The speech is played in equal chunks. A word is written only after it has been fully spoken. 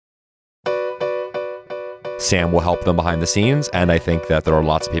Sam will help them behind the scenes. And I think that there are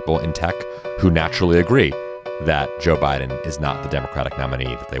lots of people in tech who naturally agree that Joe Biden is not the Democratic nominee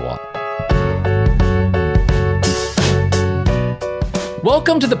that they want.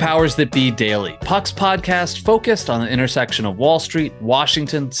 Welcome to the Powers That Be Daily, Puck's podcast focused on the intersection of Wall Street,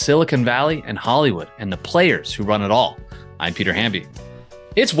 Washington, Silicon Valley, and Hollywood, and the players who run it all. I'm Peter Hamby.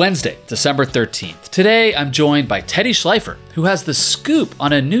 It's Wednesday, December 13th. Today, I'm joined by Teddy Schleifer, who has the scoop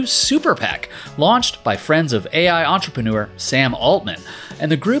on a new super PAC launched by friends of AI entrepreneur Sam Altman.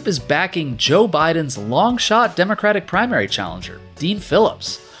 And the group is backing Joe Biden's long-shot Democratic primary challenger, Dean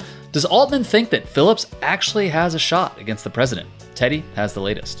Phillips. Does Altman think that Phillips actually has a shot against the president? Teddy has the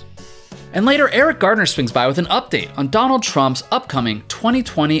latest. And later, Eric Gardner swings by with an update on Donald Trump's upcoming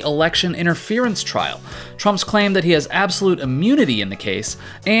 2020 election interference trial, Trump's claim that he has absolute immunity in the case,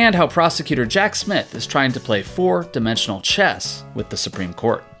 and how prosecutor Jack Smith is trying to play four-dimensional chess with the Supreme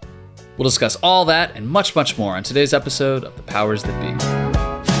Court. We'll discuss all that and much, much more on today's episode of The Powers That Be.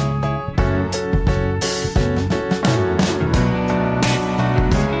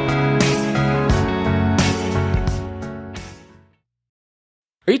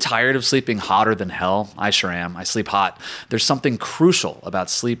 Are you tired of sleeping hotter than hell? I sure am. I sleep hot. There's something crucial about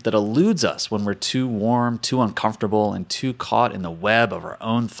sleep that eludes us when we're too warm, too uncomfortable, and too caught in the web of our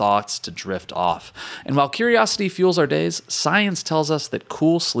own thoughts to drift off. And while curiosity fuels our days, science tells us that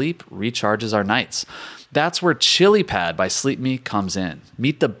cool sleep recharges our nights. That's where ChiliPad by Sleep Me comes in.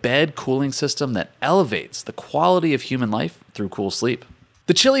 Meet the bed cooling system that elevates the quality of human life through cool sleep.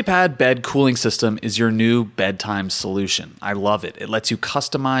 The ChiliPad bed cooling system is your new bedtime solution. I love it. It lets you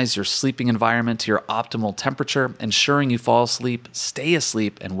customize your sleeping environment to your optimal temperature, ensuring you fall asleep, stay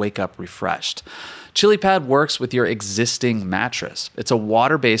asleep, and wake up refreshed. ChiliPad works with your existing mattress. It's a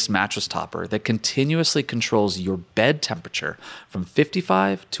water-based mattress topper that continuously controls your bed temperature from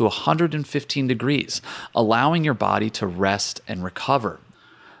 55 to 115 degrees, allowing your body to rest and recover.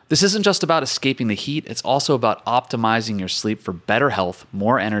 This isn't just about escaping the heat, it's also about optimizing your sleep for better health,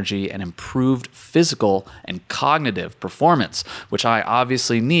 more energy, and improved physical and cognitive performance, which I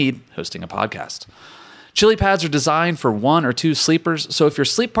obviously need hosting a podcast. ChiliPads are designed for one or two sleepers, so if your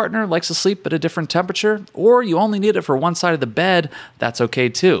sleep partner likes to sleep at a different temperature, or you only need it for one side of the bed, that's okay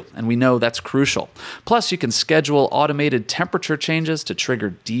too, and we know that's crucial. Plus, you can schedule automated temperature changes to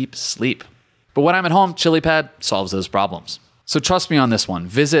trigger deep sleep. But when I'm at home, ChiliPad solves those problems. So trust me on this one.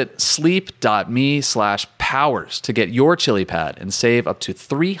 Visit sleep.me/powers to get your ChiliPad and save up to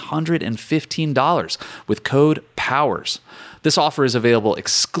 $315 with code POWERS. This offer is available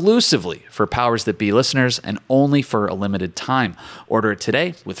exclusively for Powers That Be listeners and only for a limited time. Order it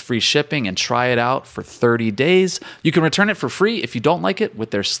today with free shipping and try it out for 30 days. You can return it for free if you don't like it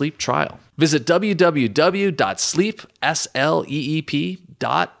with their sleep trial. Visit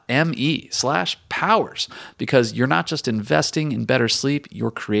www.sleep.me/powers because you're not just investing in better sleep,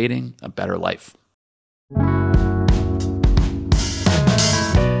 you're creating a better life.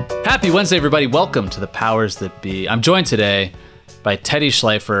 Happy Wednesday, everybody. Welcome to the Powers That Be. I'm joined today by Teddy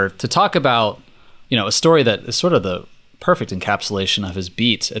Schleifer to talk about, a story that is sort of the perfect encapsulation of his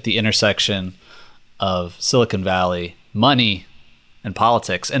beat at the intersection of Silicon Valley, money, and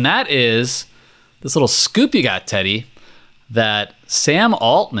politics. And that is this little scoop you got, Teddy, that Sam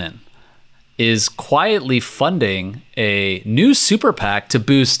Altman is quietly funding a new super PAC to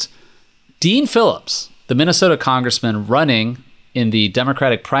boost Dean Phillips, the Minnesota congressman running in the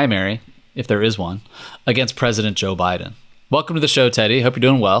Democratic primary, if there is one, against President Joe Biden. Welcome to the show, Teddy. Hope you're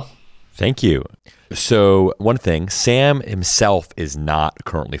doing well. Thank you. So one thing, Sam himself is not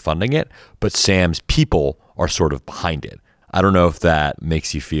currently funding it, but Sam's people are sort of behind it. I don't know if that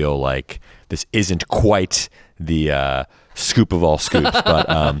makes you feel like this isn't quite the scoop of all scoops,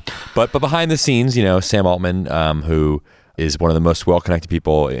 but behind the scenes, Sam Altman, who is one of the most well-connected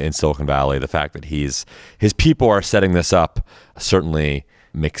people in Silicon Valley, the fact that his people are setting this up certainly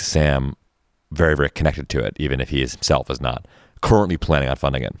makes Sam very, very connected to it, even if he himself is not currently planning on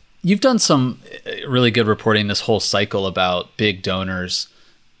funding it. You've done some really good reporting this whole cycle about big donors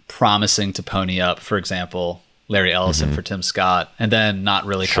promising to pony up, for example, Larry Ellison for Tim Scott, and then not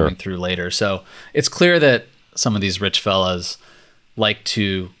really coming through later. So it's clear that some of these rich fellas like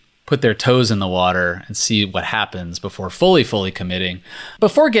to put their toes in the water and see what happens before fully committing.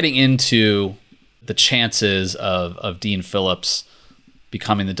 Before getting into the chances of Dean Phillips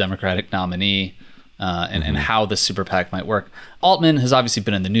becoming the Democratic nominee and how the super PAC might work, Altman has obviously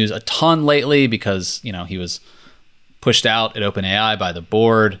been in the news a ton lately because, he was pushed out at OpenAI by the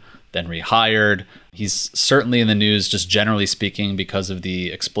board, then rehired. He's certainly in the news, just generally speaking, because of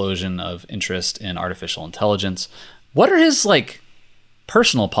the explosion of interest in artificial intelligence. What are his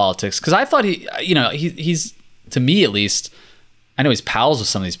personal politics, because I thought he's, to me at least, I know he's pals with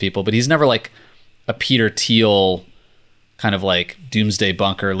some of these people, but he's never like a Peter Thiel kind of like doomsday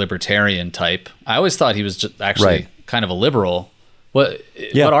bunker libertarian type. I always thought he was just actually kind of a liberal. What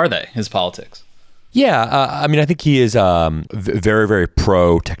are they, his politics? Yeah, I mean, I think he is very, very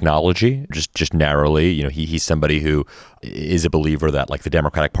pro technology. Just narrowly, he's somebody who is a believer that like the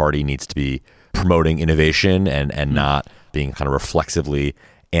Democratic Party needs to be promoting innovation and not being kind of reflexively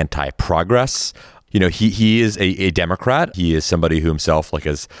anti-progress. He is a Democrat. He is somebody who himself like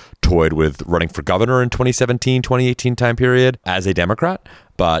has toyed with running for governor in 2017, 2018 time period as a Democrat.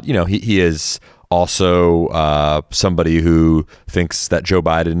 But, he is also somebody who thinks that Joe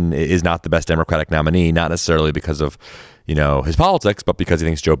Biden is not the best Democratic nominee, not necessarily because of, his politics, but because he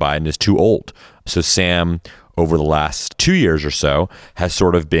thinks Joe Biden is too old. So Sam, over the last 2 years or so, has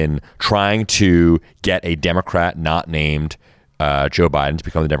sort of been trying to get a Democrat not named Joe Biden to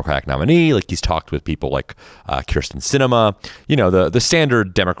become the Democratic nominee. Like he's talked with people like Kirsten Sinema, the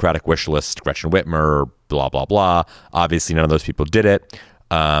standard Democratic wish list, Gretchen Whitmer, blah, blah, blah. Obviously, none of those people did it.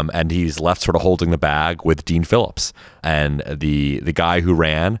 And he's left sort of holding the bag with Dean Phillips. And the guy who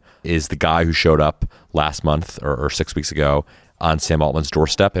ran is the guy who showed up last month or 6 weeks ago on Sam Altman's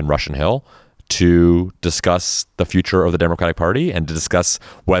doorstep in Russian Hill to discuss the future of the Democratic Party and to discuss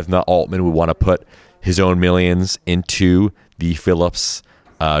whether or not Altman would want to put his own millions into the Phillips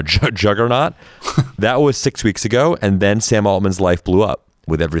juggernaut. That was 6 weeks ago. And then Sam Altman's life blew up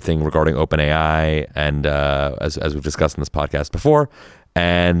with everything regarding OpenAI and as we've discussed in this podcast before.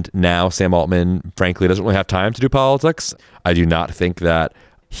 And now Sam Altman, frankly, doesn't really have time to do politics. I do not think that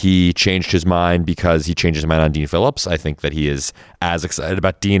he changed his mind because he changed his mind on Dean Phillips. I think that he is as excited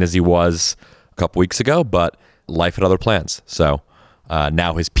about Dean as he was a couple weeks ago, but life had other plans. So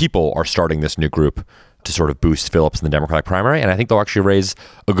now his people are starting this new group to sort of boost Phillips in the Democratic primary. And I think they'll actually raise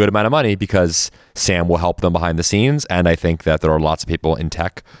a good amount of money because Sam will help them behind the scenes. And I think that there are lots of people in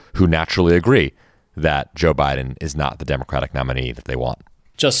tech who naturally agree that Joe Biden is not the Democratic nominee that they want.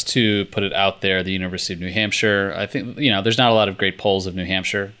 Just to put it out there, the University of New Hampshire, I think, there's not a lot of great polls of New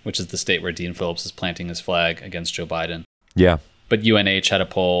Hampshire, which is the state where Dean Phillips is planting his flag against Joe Biden. Yeah. But UNH had a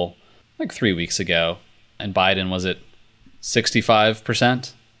poll like 3 weeks ago, and Biden was at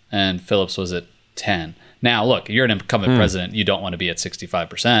 65%, and Phillips was at 10. Now, look, you're an incumbent president. You don't want to be at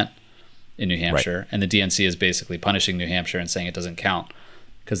 65% in New Hampshire. Right. And the DNC is basically punishing New Hampshire and saying it doesn't count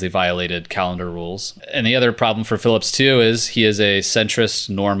because they violated calendar rules. And the other problem for Phillips, too, is he is a centrist,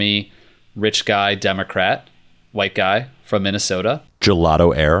 normie, rich guy, Democrat, white guy from Minnesota.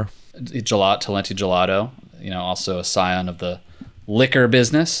 Gelato heir. Talenti Gelato, also a scion of the liquor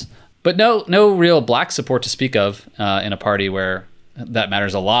business. But no real black support to speak of in a party where that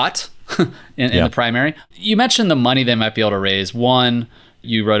matters a lot in the primary. You mentioned the money they might be able to raise. One,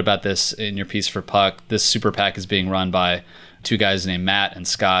 you wrote about this in your piece for Puck. This super PAC is being run by two guys named Matt and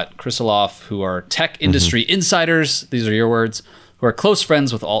Scott Krisaloff, who are tech industry insiders. These are your words, who are close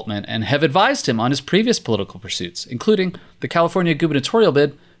friends with Altman and have advised him on his previous political pursuits, including the California gubernatorial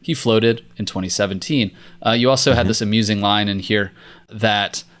bid he floated in 2017. You also had this amusing line in here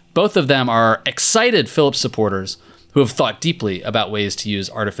that both of them are excited Phillips supporters who have thought deeply about ways to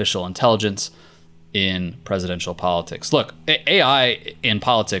use artificial intelligence in presidential politics. Look, AI in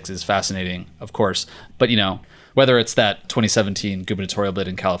politics is fascinating, of course, but whether it's that 2017 gubernatorial bid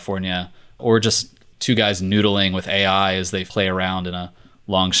in California or just two guys noodling with AI as they play around in a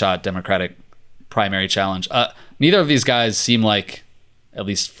long shot Democratic primary challenge, neither of these guys seem like, at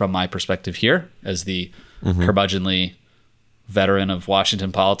least from my perspective here, as the curmudgeonly veteran of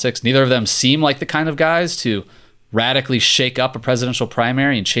Washington politics, neither of them seem like the kind of guys to radically shake up a presidential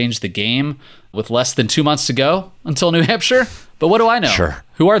primary and change the game with less than 2 months to go until New Hampshire. But what do I know? Sure.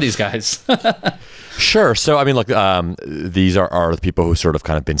 Who are these guys? Sure. So, I mean, look, these are the people who sort of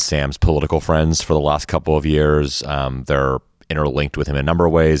kind of been Sam's political friends for the last couple of years. They're interlinked with him in a number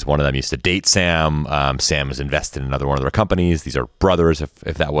of ways. One of them used to date Sam. Sam is invested in another one of their companies. These are brothers, if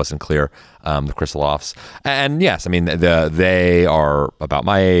that wasn't clear, the Krisaloffs. And yes, I mean, they are about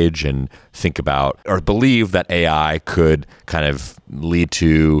my age and think about or believe that AI could kind of lead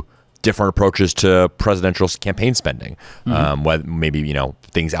to different approaches to presidential campaign spending. Whether maybe,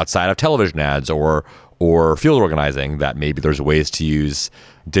 things outside of television ads or field organizing, that maybe there's ways to use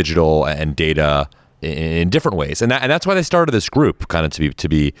digital and data in different ways. And that's why they started this group, kind of to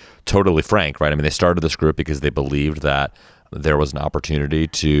be totally frank, right? I mean, they started this group because they believed that there was an opportunity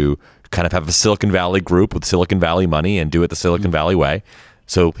to kind of have a Silicon Valley group with Silicon Valley money and do it the Silicon Valley way.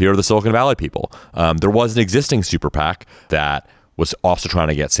 So here are the Silicon Valley people. There was an existing super PAC that was also trying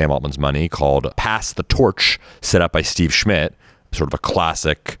to get Sam Altman's money called Pass the Torch, set up by Steve Schmidt, sort of a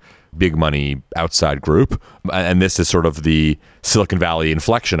classic big money outside group. And this is sort of the Silicon Valley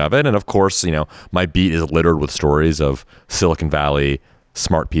inflection of it. And of course, my beat is littered with stories of Silicon Valley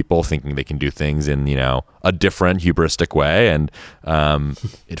smart people thinking they can do things in, a different hubristic way. And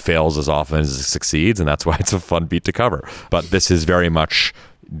it fails as often as it succeeds. And that's why it's a fun beat to cover. But this is very much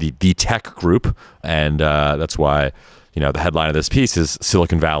the tech group. And that's why, the headline of this piece is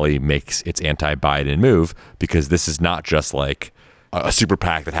Silicon Valley makes its anti-Biden move, because this is not just like a super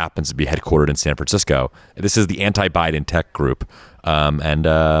PAC that happens to be headquartered in San Francisco. This is the anti-Biden tech group, and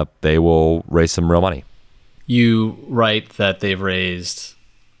they will raise some real money. You write that they've raised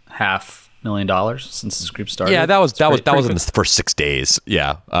 $500,000 since this group started. Yeah, that was in the first 6 days.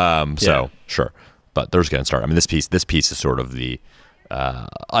 Yeah, so sure, but they're just getting started. I mean, this piece is sort of the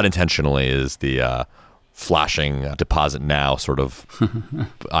unintentionally is the flashing deposit now sort of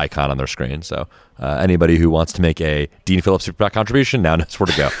icon on their screen. So anybody who wants to make a Dean Phillips Super PAC contribution now knows where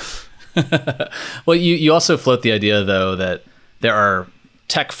to go. Well, you also float the idea, though, that there are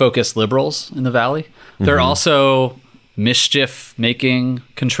tech-focused liberals in the Valley. There are also mischief-making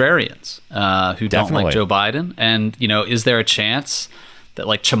contrarians who don't like Joe Biden. And, is there a chance that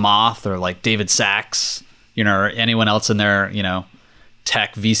like Chamath or like David Sachs, or anyone else in their,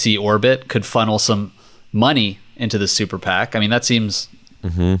 tech VC orbit could funnel some money into the super PAC? I mean, that seems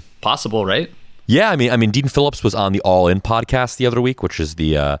possible, right? Yeah, I mean, Dean Phillips was on the All In podcast the other week, which is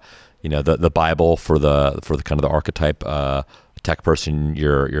the the Bible for the kind of the archetype tech person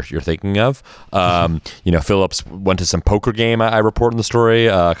you're thinking of. Phillips went to some poker game. I reported in the story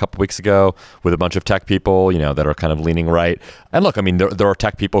a couple weeks ago with a bunch of tech people, that are kind of leaning right. And look, I mean, there are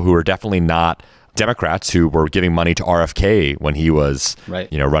tech people who are definitely not Democrats who were giving money to RFK when he was,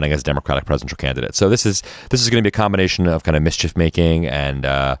 running as Democratic presidential candidate. So this is going to be a combination of kind of mischief making and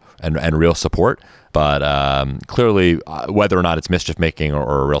real support. But clearly, whether or not it's mischief making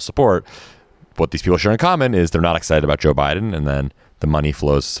or real support, what these people share in common is they're not excited about Joe Biden, and then the money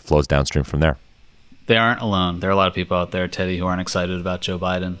flows downstream from there. They aren't alone. There are a lot of people out there, Teddy, who aren't excited about Joe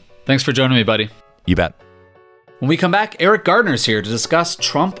Biden. Thanks for joining me, buddy. You bet. When we come back, Eric Gardner's here to discuss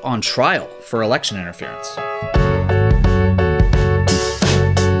Trump on trial for election interference.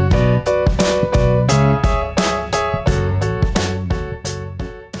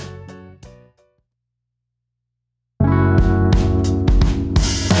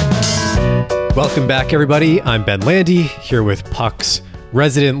 Welcome back, everybody. I'm Ben Landy, here with Puck's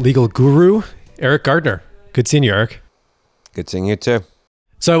resident legal guru, Eric Gardner. Good seeing you, Eric. Good seeing you, too.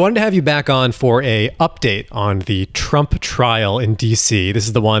 So I wanted to have you back on for a update on the Trump trial in D.C. This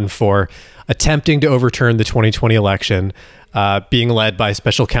is the one for attempting to overturn the 2020 election, being led by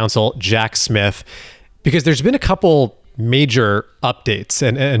special counsel Jack Smith, because there's been a couple major updates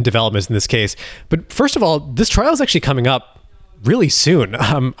and developments in this case. But first of all, this trial is actually coming up really soon.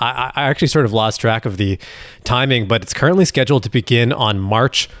 I actually sort of lost track of the timing, but it's currently scheduled to begin on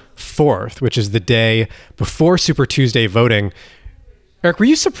March 4th, which is the day before Super Tuesday voting. Eric, were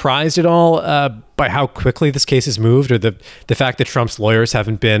you surprised at all by how quickly this case has moved, or the fact that Trump's lawyers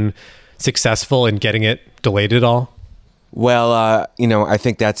haven't been successful in getting it delayed at all? Well, I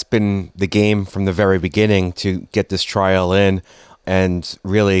think that's been the game from the very beginning, to get this trial in, and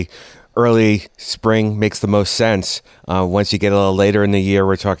really early spring makes the most sense. Once you get a little later in the year,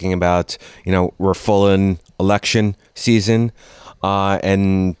 we're talking about, we're full in election season,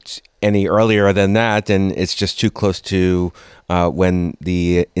 and any earlier than that, and it's just too close to when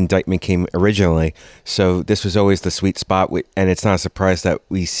the indictment came originally. So this was always the sweet spot, and it's not a surprise that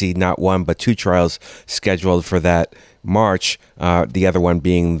we see not one but two trials scheduled for that March, the other one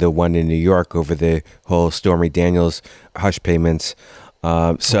being the one in New York over the whole Stormy Daniels hush payments.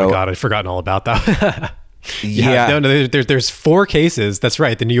 Oh my God, I'd forgotten all about that. Yeah. No, there's 4 cases. That's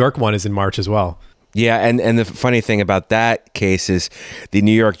right. The New York one is in March as well. Yeah, and the funny thing about that case is the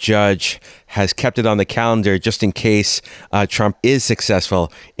New York judge has kept it on the calendar just in case Trump is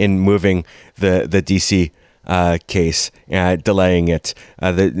successful in moving the D.C. Case, delaying it.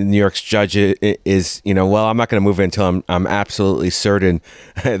 The New York's judge is, well, I'm not going to move it until I'm absolutely certain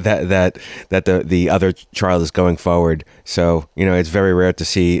that the other trial is going forward. So, it's very rare to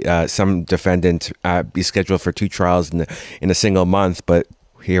see some defendant be scheduled for 2 trials in a single month, but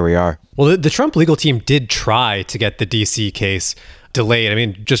here we are. Well, the Trump legal team did try to get the D.C. case delayed. I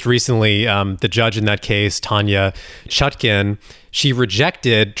mean, just recently, the judge in that case, Tanya Chutkin, she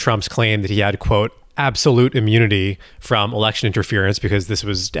rejected Trump's claim that he had, quote, absolute immunity from election interference because this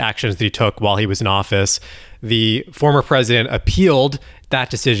was actions that he took while he was in office. The former president appealed that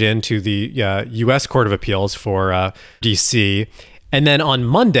decision to the U.S. Court of Appeals for D.C., And then on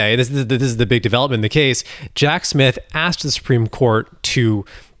Monday, this is the big development in the case, Jack Smith asked the Supreme Court to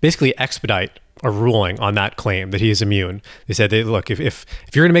basically expedite a ruling on that claim that he is immune. They said, look, if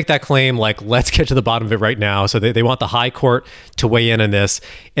you're going to make that claim, like, let's get to the bottom of it right now. So they want the high court to weigh in on this.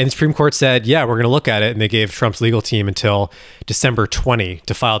 And the Supreme Court said, yeah, we're going to look at it. And they gave Trump's legal team until December 20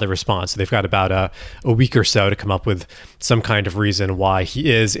 to file their response. So they've got about a week or so to come up with some kind of reason why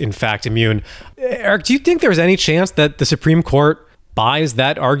he is, in fact, immune. Eric, do you think there's any chance that the Supreme Court buys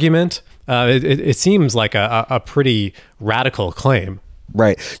that argument? It seems like a pretty radical claim.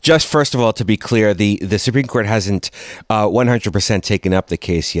 Right. Just first of all, to be clear, the Supreme Court hasn't 100% taken up the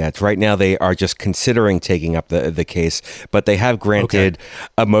case yet. Right now, they are just considering taking up the case, but they have granted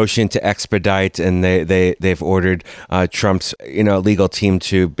a motion to expedite, and they've ordered Trump's legal team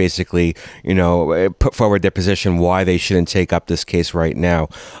to basically put forward their position why they shouldn't take up this case right now.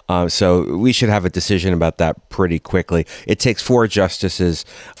 So we should have a decision about that pretty quickly. It takes 4 justices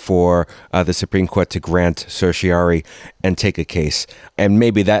for the Supreme Court to grant certiorari and take a case. And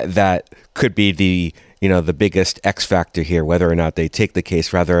maybe that could be the biggest X factor here, whether or not they take the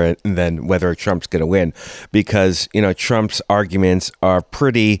case rather than whether Trump's going to win, because Trump's arguments are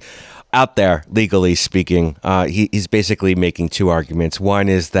pretty out there, legally speaking. He's basically making 2 arguments. One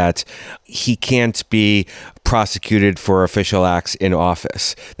is that he can't be prosecuted for official acts in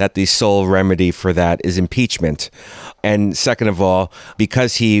office, that the sole remedy for that is impeachment. And second of all,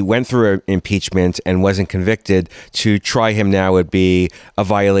 because he went through impeachment and wasn't convicted, to try him now would be a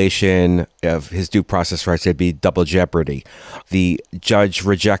violation of his due process rights. It'd be double jeopardy. The judge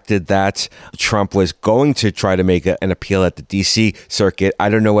rejected that. Trump was going to try to make an appeal at the D.C. circuit. I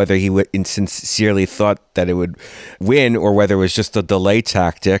don't know whether he would sincerely thought that it would win or whether it was just a delay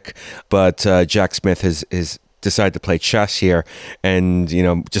tactic. But Jack Smith has decided to play chess here and,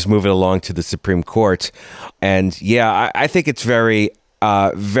 just move it along to the Supreme Court. And yeah, I think it's very,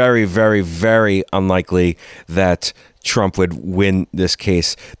 very, very, very unlikely that Trump would win this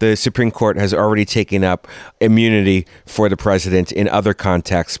case. The Supreme Court has already taken up immunity for the president in other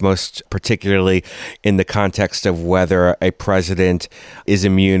contexts, most particularly in the context of whether a president is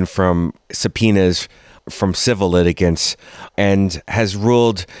immune from subpoenas from civil litigants, and has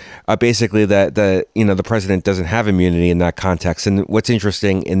ruled basically that the president doesn't have immunity in that context. And what's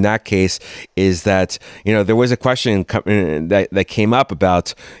interesting in that case is that there was a question that came up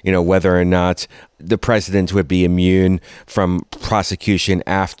about whether or not the president would be immune from prosecution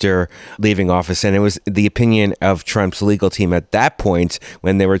after leaving office. And it was the opinion of Trump's legal team at that point,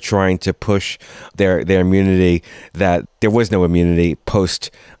 when they were trying to push their immunity, that there was no immunity post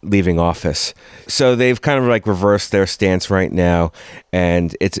leaving office. So they've kind of like reversed their stance right now.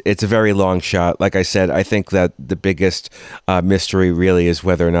 And it's a very long shot. Like I said, I think that the biggest mystery really is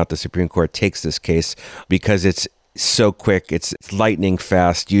whether or not the Supreme Court takes this case, because it's so quick. It's lightning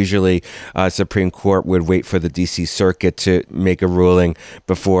fast. Usually, Supreme Court would wait for the D.C. Circuit to make a ruling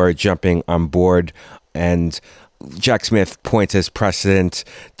before jumping on board. And Jack Smith points as precedent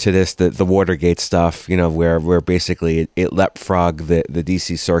to this, the Watergate stuff, where basically it leapfrogged the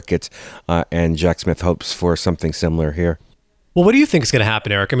D.C. Circuit, and Jack Smith hopes for something similar here. Well, what do you think is going to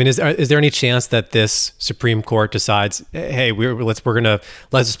happen, Eric? I mean, is there any chance that this Supreme Court decides, hey, let's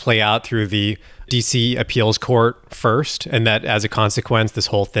just play out through the DC appeals court first, and that as a consequence, this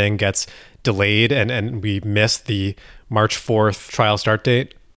whole thing gets delayed and we miss the March 4th trial start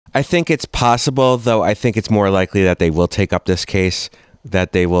date? I think it's possible, though I think it's more likely that they will take up this case,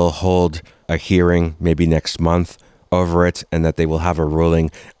 that they will hold a hearing maybe next month over it, and that they will have a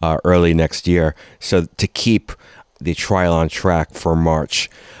ruling early next year. So to keep the trial on track for March.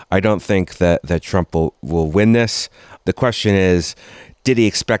 I don't think that Trump will win this. The question is, did he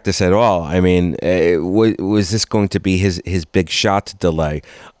expect this at all? I mean, was this going to be his big shot to delay?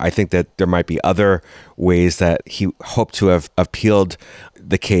 I think that there might be other ways that he hoped to have appealed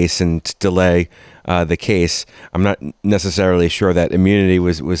the case and to delay the case. I'm not necessarily sure that immunity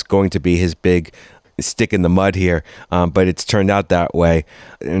was going to be his big stick in the mud here, but it's turned out that way.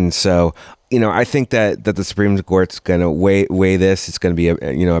 And so, I think that the Supreme Court's going to weigh this. It's going to be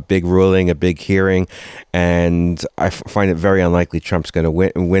a big ruling, a big hearing, and I find it very unlikely Trump's going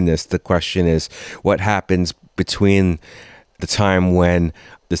to win this. The question is, what happens between the time when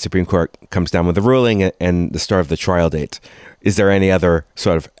the Supreme Court comes down with the ruling and the start of the trial date? Is there any other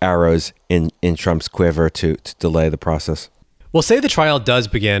sort of arrows in Trump's quiver to delay the process? Well, say the trial does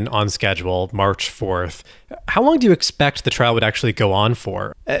begin on schedule, March 4th. How long do you expect the trial would actually go on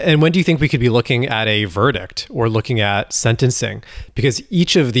for? And when do you think we could be looking at a verdict or looking at sentencing? Because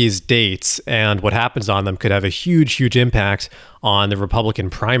each of these dates and what happens on them could have a huge, huge impact on the Republican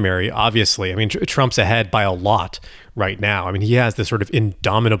primary, obviously. I mean, Trump's ahead by a lot right now. I mean, he has this sort of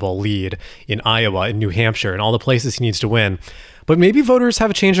indomitable lead in Iowa, in New Hampshire, and all the places he needs to win. But maybe voters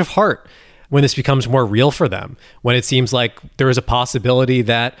have a change of heart when this becomes more real for them, when it seems like there is a possibility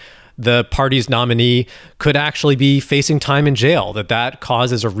that the party's nominee could actually be facing time in jail, that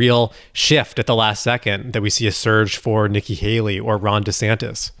causes a real shift at the last second, that we see a surge for Nikki Haley or Ron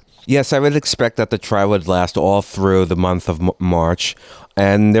DeSantis. Yes, I would expect that the trial would last all through the month of March,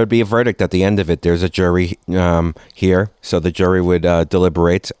 and there'd be a verdict at the end of it. There's a jury here, so the jury would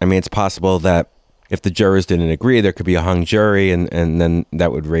deliberate. I mean, it's possible that if the jurors didn't agree, there could be a hung jury, and then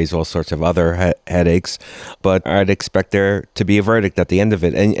that would raise all sorts of other headaches. But I'd expect there to be a verdict at the end of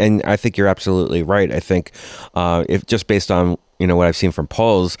it. And I think you're absolutely right. I think if just based on what I've seen from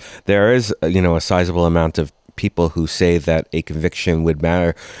polls, there is a sizable amount of people who say that a conviction would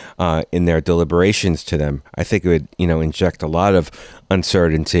matter in their deliberations to them. I think it would inject a lot of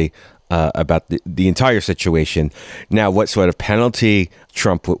uncertainty about the entire situation. Now, what sort of penalty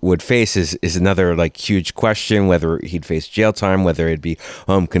Trump would face is another huge question, whether he'd face jail time, whether it'd be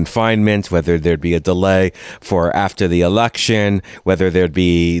home confinement, whether there'd be a delay for after the election, whether there'd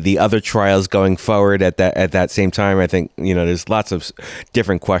be the other trials going forward at that same time. I think, there's lots of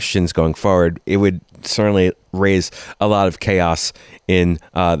different questions going forward. It would certainly raise a lot of chaos in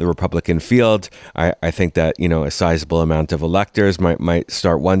the Republican field. I think that, a sizable amount of electors might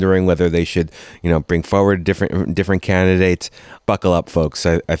start wondering whether they should, bring forward different candidates. Buckle up, folks.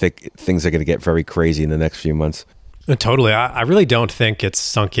 I think things are going to get very crazy in the next few months. Totally. I really don't think it's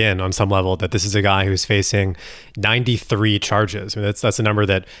sunk in on some level that this is a guy who's facing 93 charges. I mean, that's a number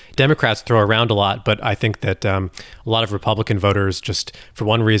that Democrats throw around a lot, but I think that a lot of Republican voters just for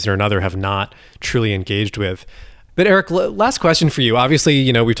one reason or another have not truly engaged with. But Eric, last question for you.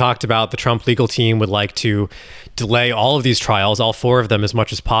 Obviously, we talked about the Trump legal team would like to delay all of these trials, all four of them as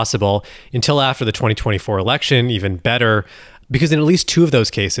much as possible until after the 2024 election, even better. Because in at least two of those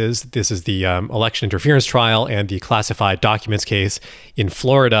cases, this is the election interference trial and the classified documents case in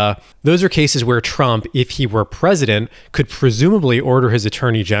Florida, those are cases where Trump, if he were president, could presumably order his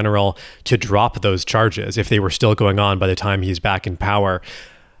attorney general to drop those charges if they were still going on by the time he's back in power.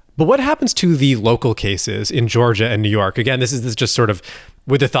 But what happens to the local cases in Georgia and New York? Again, this is just sort of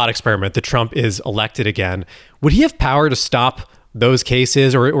with the thought experiment that Trump is elected again. Would he have power to stop those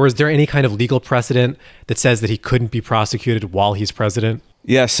cases, or is there any kind of legal precedent that says that he couldn't be prosecuted while he's president?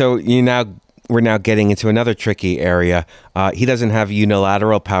 Yeah, so we're now getting into another tricky area. He doesn't have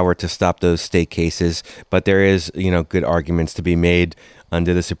unilateral power to stop those state cases, but there is, good arguments to be made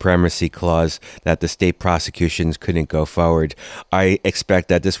under the Supremacy Clause that the state prosecutions couldn't go forward. I expect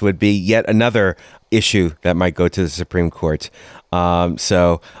that this would be yet another issue that might go to the Supreme Court.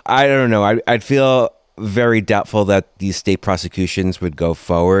 So I don't know. I'd feel very doubtful that these state prosecutions would go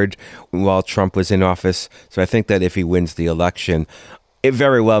forward while Trump was in office. So I think that if he wins the election, it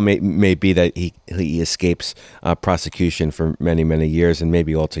very well may be that he escapes prosecution for many, many years and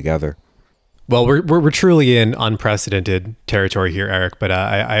maybe altogether. Well, we're truly in unprecedented territory here, Eric, but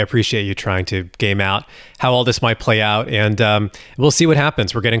I appreciate you trying to game out how all this might play out, and we'll see what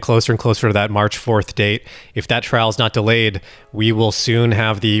happens. We're getting closer and closer to that March 4th date. If that trial is not delayed, we will soon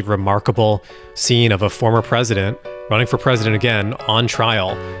have the remarkable scene of a former president running for president again on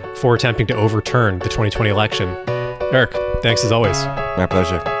trial for attempting to overturn the 2020 election. Eric, thanks as always. My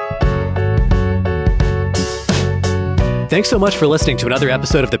pleasure. Thanks so much for listening to another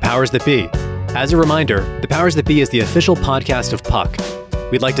episode of The Powers That Be. As a reminder, The Powers That Be is the official podcast of Puck.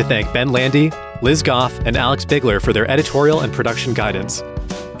 We'd like to thank Ben Landy, Liz Goff, and Alex Bigler for their editorial and production guidance.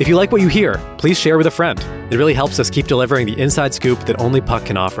 If you like what you hear, please share with a friend. It really helps us keep delivering the inside scoop that only Puck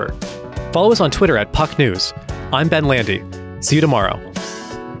can offer. Follow us on Twitter at Puck News. I'm Ben Landy. See you tomorrow.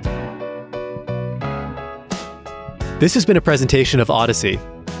 This has been a presentation of Odyssey.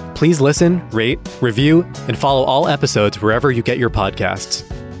 Please listen, rate, review, and follow all episodes wherever you get your podcasts.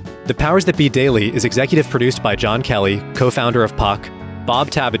 The Powers That Be Daily is executive produced by John Kelly, co-founder of Puck, Bob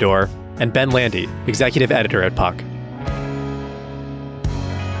Tabador, and Ben Landy, executive editor at Puck.